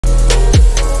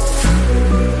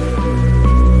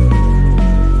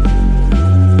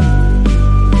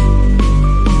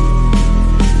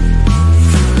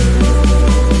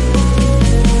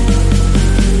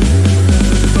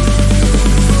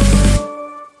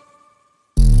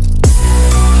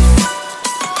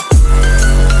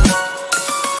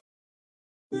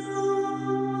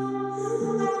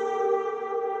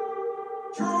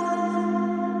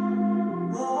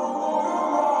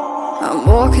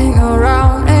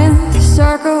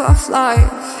of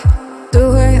life,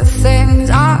 doing the things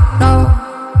I know,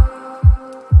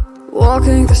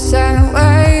 walking the same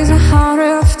ways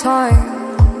 100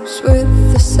 times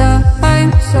with the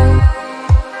same soul.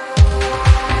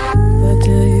 But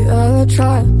do you ever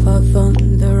try to puff on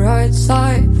the right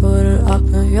side, put it up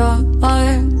in your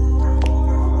mind?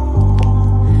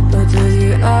 But do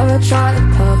you ever try to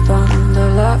puff on the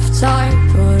left side,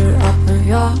 put it up in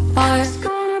your mind? It's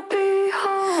gonna be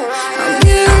hard.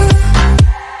 You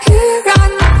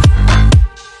run,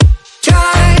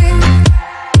 try,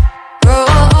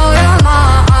 roll your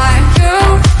mind. You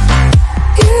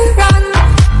run,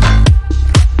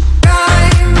 try,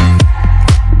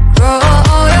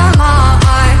 roll your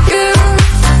mind. You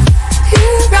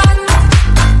run,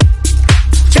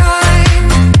 try,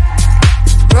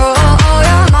 roll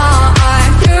your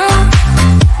mind. You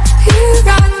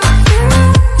run,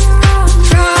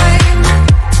 try,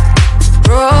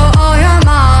 roll your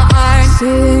mind.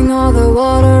 Seeing all the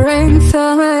watering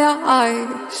fill your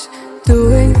eyes,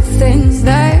 doing things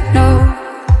they know,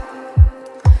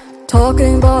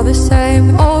 talking about the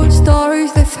same old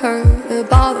stories they've heard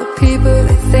about the people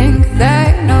they think they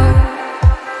know.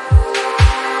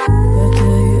 But do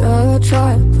you ever try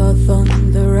to puff on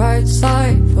the right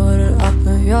side, put it up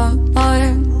in your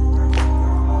mind?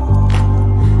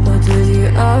 But do you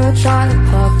ever try to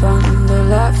puff on the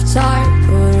left side,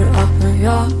 put it up in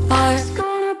your mind? It's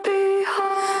gonna be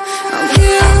hard.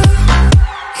 You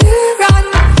run,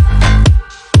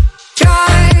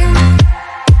 try,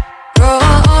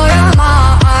 roll your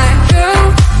mind. You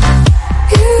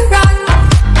run,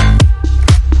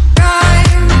 try,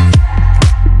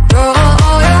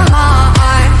 roll your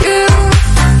mind. You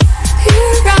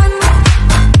run,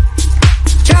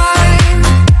 try,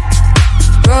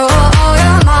 roll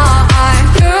your mind.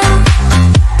 You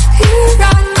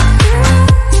run,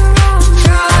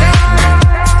 try,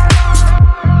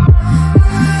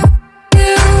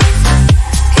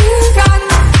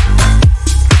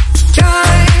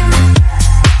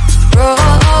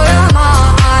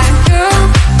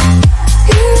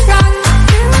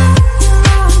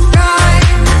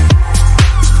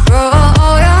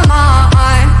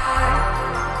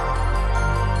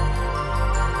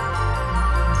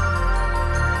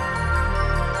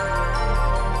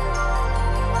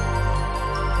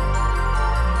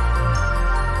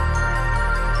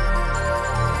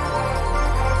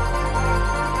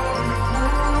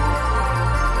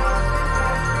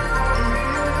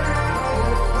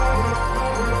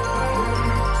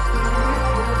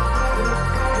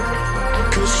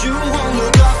 You won't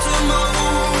look after my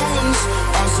wounds.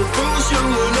 I suppose you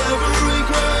will never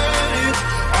regret it.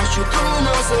 I should throw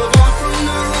myself out from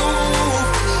the roof,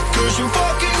 'cause you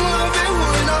fucking love it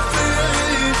when I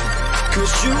fade.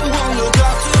 'Cause you won't look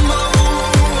after my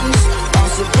wounds. I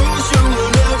suppose you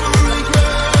will never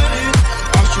regret it.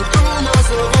 I should throw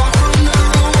myself out from the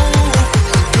roof,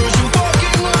 'cause you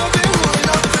fucking love it when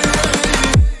I fade.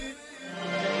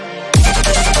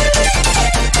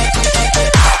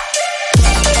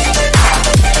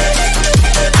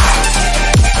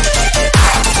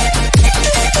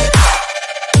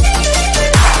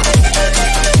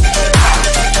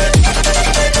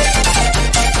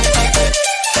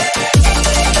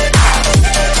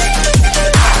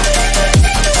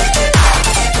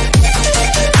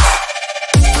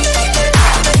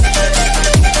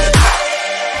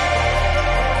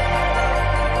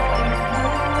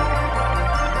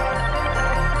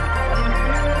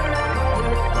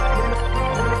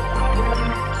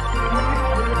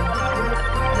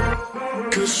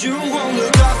 Cause you won't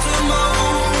look after my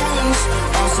wounds.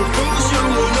 I suppose you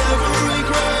will never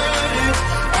regret it.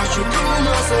 I should throw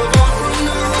myself out from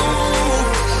the roof,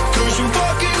 'cause you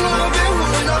fucking love it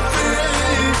when I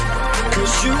fade.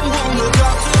 'Cause you won't look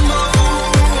after my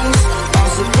wounds. I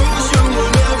suppose you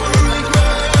will never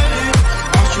regret it.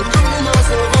 I should throw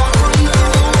myself out from the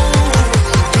roof,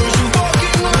 'cause you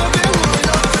fucking love it when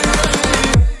I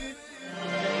fade.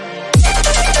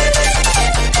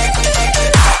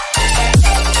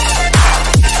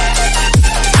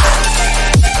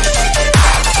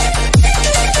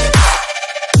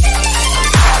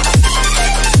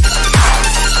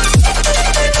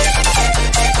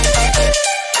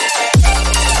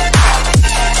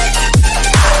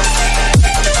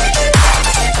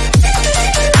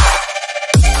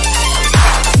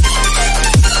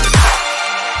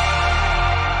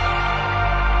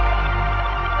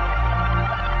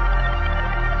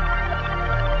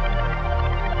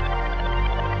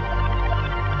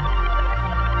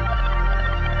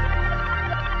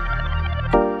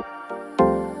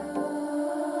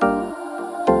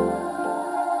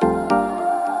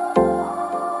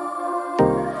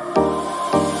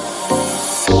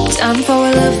 Time for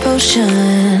a love potion,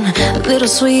 a little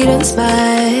sweet and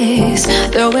spice.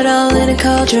 Throw it all in a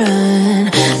cauldron,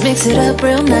 mix it up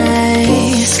real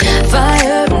nice.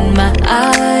 Fire in my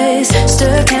eyes,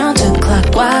 stir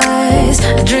counterclockwise.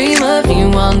 I dream of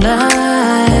you all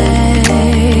night.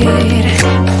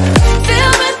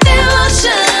 Feel with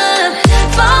devotion,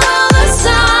 follow the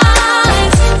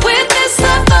signs. With this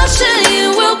devotion, you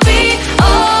will be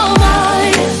all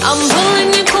mine. I'm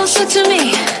pulling you closer to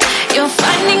me. You're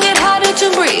finding it harder to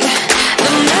breathe.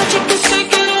 The magic is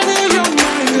taking over your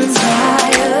mind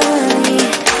entirely.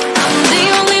 I'm the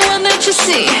only one that you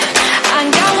see. I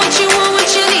got what you want,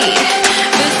 what you need.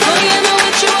 Before you know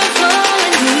it, you are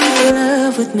falling deep in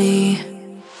love with me.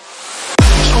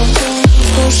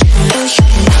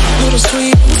 Little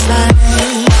sweet and spice.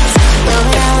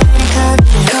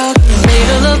 Made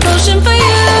a love potion for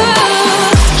you.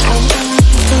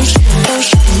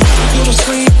 Little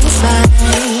sweet and spice.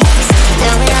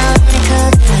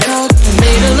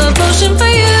 Made a love potion for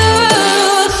you.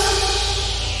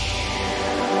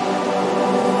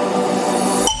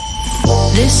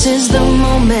 This is the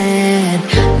moment,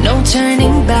 no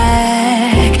turning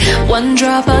back. One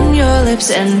drop on your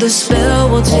lips and the spell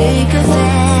will take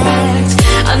effect.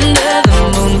 Under the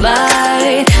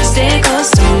moonlight, stay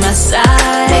close to my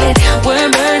side. We're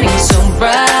burning so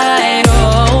bright.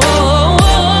 Oh, oh,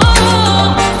 oh,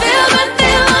 oh. Feel the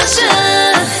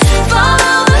devotion,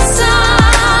 follow the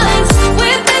signs.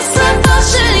 With this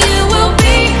devotion, you will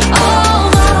be all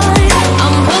mine.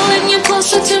 I'm pulling you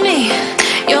closer to me.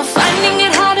 You're finding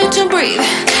it harder to breathe.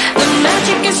 The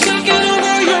magic is taking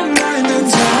over your mind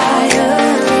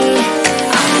entirely.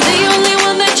 I'm the only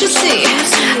one that you see.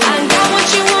 I got what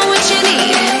you want, what you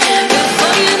need.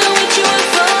 Before you know it, you are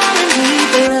falling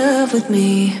deep in love with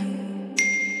me.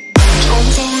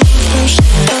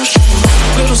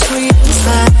 Little sweet and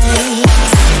spice.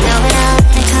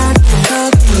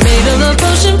 Made a love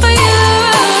potion for you.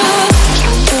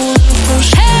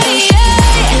 Hey,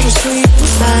 yeah. Little sweet and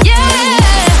spice. Yeah.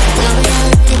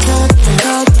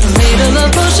 Made a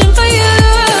love potion for you.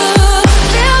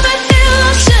 Feel the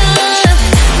devotion,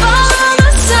 follow the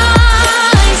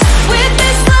signs. With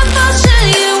this love potion,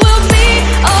 you will be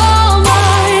all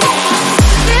mine.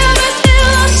 Feel the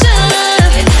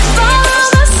devotion, follow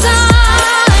the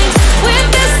signs. With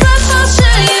this love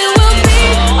potion, you will be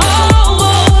all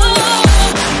mine.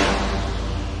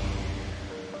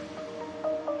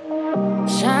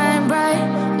 Shine bright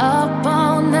up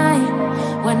all night.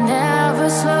 We're never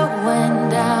slowing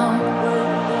down.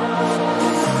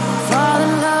 Fall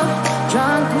in love,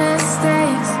 drunk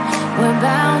mistakes. We're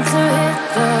bound to hit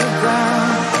the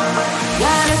ground.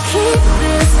 Gotta keep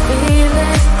this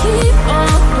feeling, keep